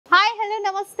hello,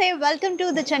 namaste. Welcome to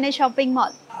the Chennai shopping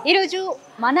mall. Ee roju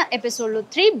mana episode lo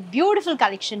 3 beautiful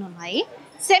collection unnayi.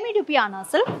 Semi dupiana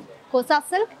silk, kosa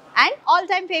silk and all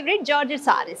time favorite Georgette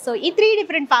sarees. So ee 3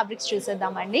 different fabrics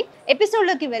chusedamandi. Episode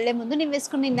loki velle mundu నేను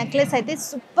వేసుకున్న necklace అయితే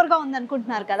super గా ఉంది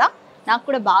అనుకుంటున్నారు కదా. నాకు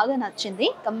కూడా బాగా నచ్చింది.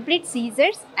 కంప్లీట్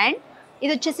సీజర్స్ అండ్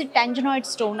ఇది వచ్చేసి tangerine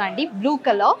stone అండి, blue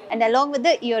colour and along with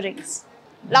the earrings.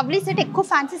 Lovely set ఎక్కువ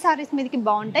ఫ్యాన్సీ సారీస్ మీదకి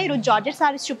బాగుంటాయి. ఈరోజు జార్జెట్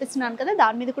సారీస్ చూపిస్తున్నాను కదా,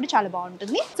 దాని మీద కూడా చాలా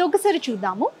బాగుంటుంది. సో ఒకసారి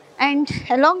చూద్దాము. And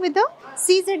along with the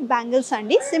CZ bangles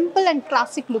అండి, సింపుల్ అండ్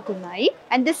క్లాసిక్ లుక్ ఉన్నాయి.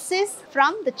 And this is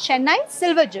from the Chennai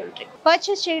silver jewellery.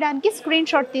 Purchase చేయడానికి స్క్రీన్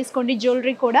షాట్ తీసుకోండి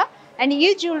జ్యువెలరీ కూడా. అండ్ ఈ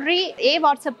జ్యువెలరీ ఏ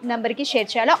వాట్సాప్ నెంబర్కి షేర్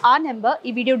చేయాలో ఆ నెంబర్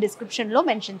ఈ వీడియో డిస్క్రిప్షన్లో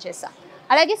మెన్షన్ చేశాం.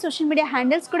 అలాగే సోషల్ మీడియా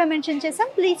హ్యాండిల్స్ కూడా మెన్షన్ చేశాం,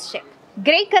 please check.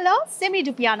 Grey colour semi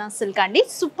డుపియానా silk అండి,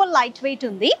 సూపర్ లైట్ వెయిట్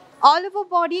ఉంది. All over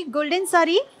body golden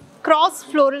sorry, cross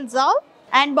floral జాల్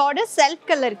and border self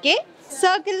colour K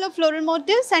circle లో floral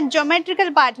motifs and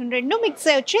geometrical pattern రెండు mix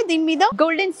అయ్యి వచ్చి దీని మీద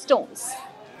గోల్డెన్ స్టోన్స్.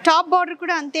 టాప్ బార్డర్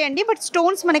కూడా అంతే అండి, బట్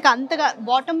స్టోన్స్ మనకి అంతగా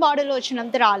బాటమ్ బార్డర్ లో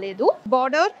వచ్చినంత రాలేదు.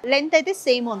 బార్డర్ లెంత్ అయితే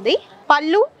సేమ్ ఉంది.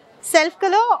 పళ్ళు self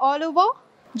colour, all over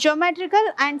geometrical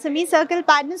and semi circle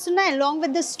patterns ఉన్నాయి along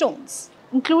with the stones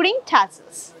including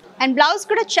tassels. And blouse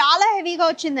కూడా చాలా హెవీగా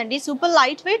వచ్చిందండి, సూపర్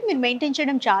లైట్ వెయిట్. మీరు మెయింటైన్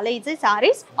చేయడం చాలా easy.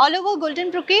 Saris all over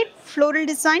golden brocade, floral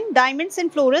design, diamonds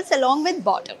and florals along with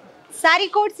bottom. Sorry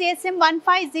code CSM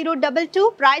 15022,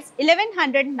 price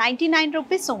 1199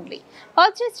 rupees only.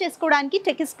 Purchase చేసుకోవడానికి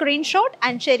take screen shot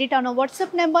and share it on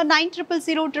WhatsApp number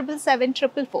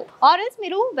 9007777444. ఆర్ఎల్స్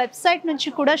మీరు website నుంచి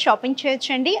కూడా shopping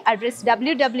చేయొచ్చండి. Address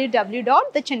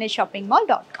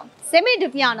www.thechennai-shoppingmall.com. Semi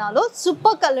డిపియానాలో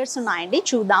super colours ఉన్నాయండి,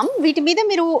 చూద్దాం. వీటి మీద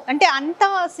మీరు అంటే అంత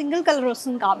సింగిల్ కలర్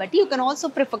వస్తుంది కాబట్టి you can also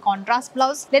prefer contrast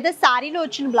blouse లేదా శారీలో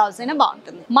వచ్చిన బ్లౌజ్ అయినా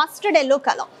బాగుంటుంది. Mustard yellow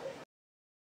colour.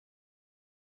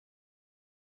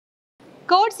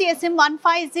 Code CSM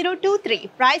 15023,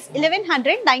 price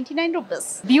 1199 rupees.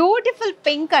 Beautiful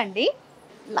pink అండి,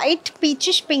 లైట్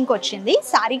పీచిష్ పింక్ వచ్చింది.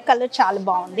 శారీ కలర్ చాలా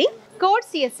బాగుంది. Code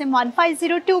CSM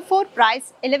 15024, price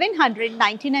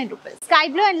 1199 rupees. Sky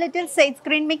blue and little Sage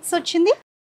green mix వచ్చింది.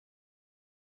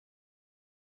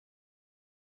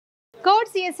 Code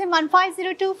CSM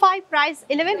 15025, price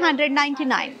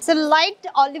 1199. So light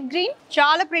olive green,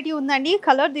 చాలా pretty ఉందండి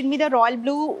colour. దీని మీద royal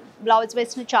blue blouse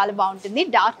వేసిన చాలా బాగుంటుంది.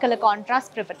 డార్క్ కలర్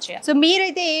కాంట్రాస్ట్ ప్రిఫర్ చేయాలి. సో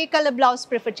మీరైతే ఏ కలర్ బ్లౌజ్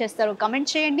ప్రిఫర్ చేస్తారో కమెంట్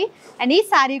చేయండి. అండ్ ఈ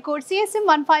sari code CSM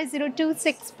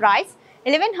 15026, price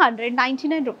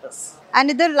 1199 rupees. And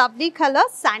ఇది lovely colour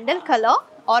sandal colour,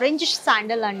 orange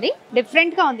sandal అండి,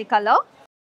 డిఫరెంట్ గా ఉంది colour.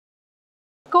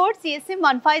 Code CSM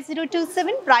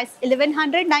 15027, price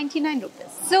 1199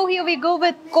 rupees. So here we go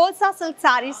with Kosa silk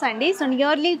saris అండి. సో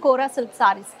నియర్లీ కోరా silk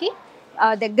saris కి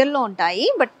దగ్గరలో ఉంటాయి,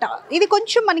 బట్ ఇది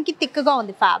కొంచెం మనకి థిక్గా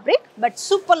ఉంది fabric, but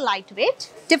super light weight.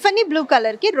 Tiffany blue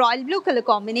colour కి royal blue colour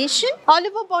combination. All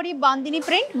over body bandhani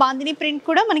print. Bandhani print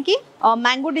కూడా మనకి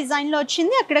మ్యాంగో డిజైన్ లో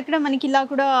వచ్చింది. అక్కడక్కడ మనకి ఇలా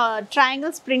కూడా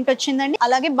ట్రయాంగిల్స్ ప్రింట్ వచ్చిందండి.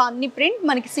 అలాగే బాందిని ప్రింట్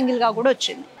మనకి సింగిల్ గా కూడా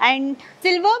వచ్చింది. అండ్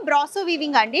సిల్వర్ బ్రాసో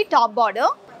వీవింగ్ అండి top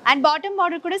border, and bottom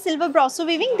border కూడా సిల్వర్ బ్రాసో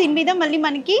వీవింగ్. దీని మీద మళ్ళీ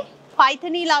మనకి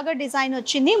పైథనీ లాగా డిజైన్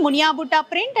వచ్చింది, మునియా బుటా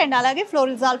ప్రింట్ అండ్ అలాగే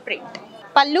ఫ్లోరల్ ప్రింట్.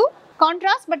 పళ్ళు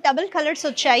కాంట్రాస్ట్ బట్ డబుల్ కలర్స్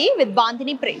వచ్చాయి with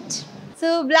bandhani print. So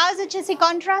blouse వచ్చేసి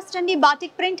కాంట్రాస్ట్ అండి,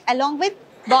 batik print along with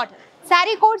border.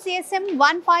 Sari code CSM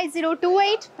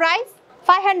 15028, price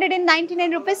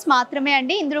 599 rupees మాత్రమే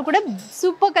అండి. ఇందులో కూడా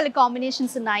సూపర్ కలర్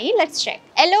కాంబినేషన్స్ ఉన్నాయి. Let's check.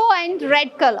 Yellow and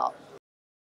red colour.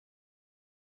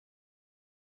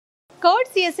 Code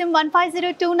CSM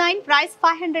 15029, price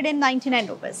 599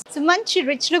 rupees. So మంచి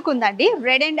rich look ఉందండి,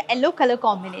 red and yellow colour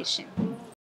combination.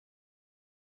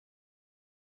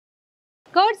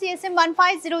 Code CSM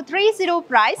 15030,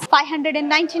 price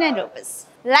 599 rupees.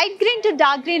 Light green to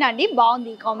dark green అండి,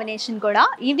 బాగుంది combination కూడా.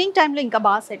 Evening టైంలో ఇంకా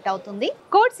బాగా set అవుతుంది.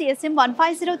 Code CSM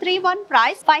 15031,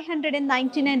 price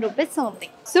 599 rupees only.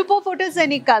 Super photos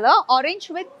any colour, orange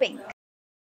with pink.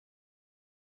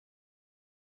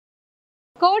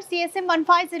 Code CSM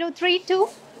 15032,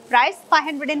 price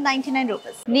 599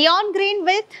 rupees. Neon green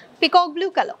with peacock blue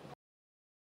colour.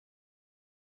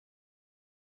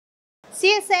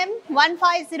 CSM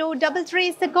 15033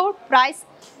 is the code, price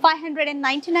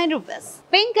 599 rupees.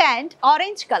 Pink and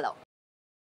orange color.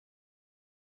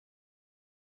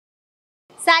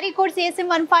 Saree code CSM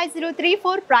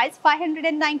 15034, price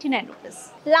 599 rupees.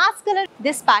 Last color,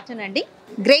 this pattern andi,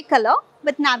 grey color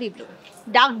with navy blue,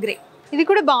 dark grey. ఇది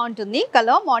కూడా బాగుంటుంది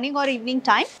colour, morning or evening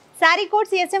time. Sari code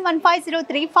CSM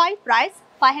 15035, price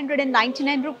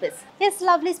 599 rupees. Yes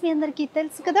lovelies, మీ అందరికీ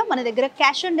తెలుసు కదా మన దగ్గర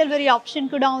cash on delivery option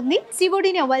కూడా ఉంది.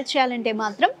 CODని అవైల్ చేయాలంటే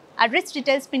మాత్రం అడ్రస్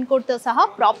డీటెయిల్స్ పిన్ కోడ్ తో సహా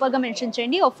ప్రాపర్ గా మెన్షన్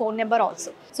చేయండి, ఓ phone number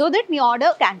also, so that me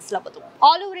order cancel అవ్వదు.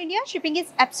 All over India shipping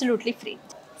is absolutely free.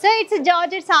 So it's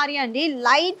georgette sorry అండి,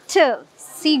 light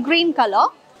sea green colour,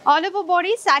 all over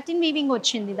body satin weaving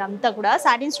వచ్చింది, ఇదంతా కూడా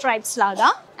satin stripes లాగా.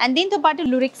 And దీంతో పాటు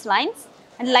లురిక్స్ lines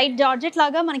and light georgette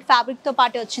లాగా మనకి ఫ్యాబ్రిక్ తో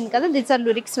పాటు వచ్చింది కదా, దిస్ ఆర్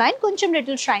లురిక్స్ లైన్, కొంచెం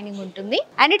లిటిల్ షైనింగ్ ఉంటుంది.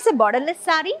 అండ్ ఇట్స్ బార్డర్లెస్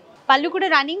సారీ, పళ్ళు కూడా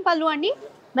రన్నింగ్ పళ్ళు అండి,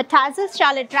 బట్ టాజల్స్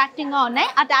చాలా అట్రాక్టింగ్ గా ఉన్నాయి.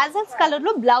 ఆ టాజల్స్ కలర్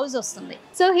లో బ్లౌజ్ వస్తుంది.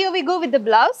 So here we go with the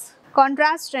blouse.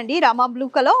 Contrast అండి, Rama blue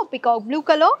colour, peacock blue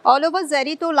colour, all over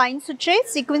జరీతో లైన్స్ వచ్చాయి,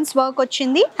 సీక్వెన్స్ వర్క్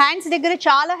వచ్చింది. హ్యాండ్స్ దగ్గర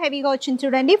చాలా హెవీగా వచ్చింది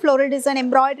చూడండి, floral design,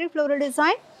 embroidery floral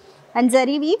design and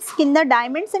zari weaves, కింద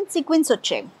డైమండ్స్ అండ్ సీక్వెన్స్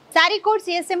వచ్చాయి. Sorry code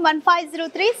CSM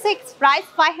 15036, price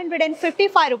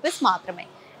 555 rupees మాత్రమే.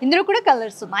 ఇందులో కూడా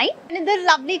కలర్స్ ఉన్నాయి. And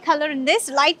lovely colour in this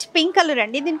light pink colour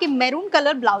అండి, దీనికి మెరూన్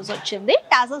కలర్ బ్లౌజ్ వచ్చింది.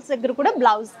 టాజల్స్ దగ్గర కూడా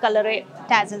బ్లౌజ్ కలర్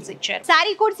టాజల్స్ ఇచ్చారు.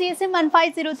 Sorry code CSM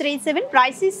 15037,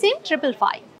 price is same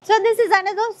 555. So this is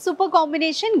another super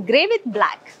combination, grey with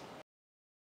black.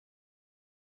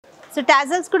 So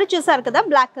tassels కూడా చూసారు కదా,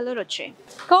 black colour వచ్చాయి.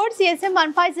 Code CSM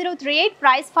 15038,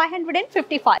 price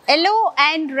 555. Yellow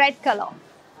and red colour,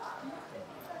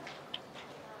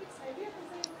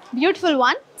 beautiful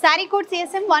one. Sorry code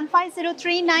CSM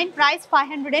 15039, price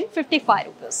 555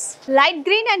 rupees. Light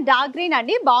green and dark green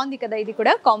అండి, బాగుంది కదా ఇది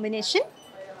కూడా combination.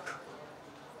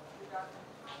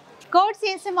 Code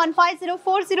CSM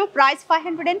 15040, price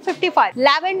 555.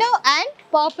 Lavender and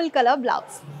purple colour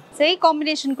blouse. So ఈ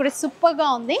combination కూడా super గా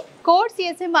ఉంది. Code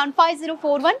CSM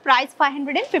 15041, price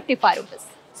 555 rupees.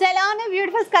 So ఎలా ఉన్న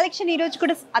బ్యూటిఫుల్ కలెక్షన్ ఈ రోజు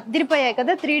కూడా అదిరిపోయాయి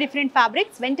కదా, 3 డిఫరెంట్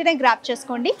ఫ్యాబ్రిక్స్. వెంటనే గ్రాప్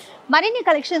చేసుకోండి. మరిన్ని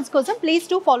కలెక్షన్స్ కోసం please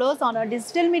to follows on hour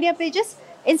digital media pages,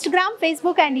 Instagram,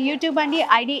 Facebook and YouTube అండి,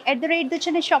 ID @the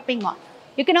Chennai Shopping Mall.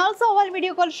 You can also avail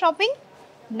video call shopping,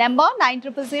 number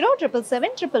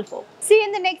 90077744. See you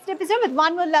in the next episode with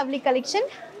one more lovely collection.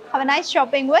 Have a nice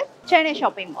shopping with Chennai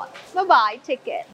Shopping Mall. Bye bye, take care.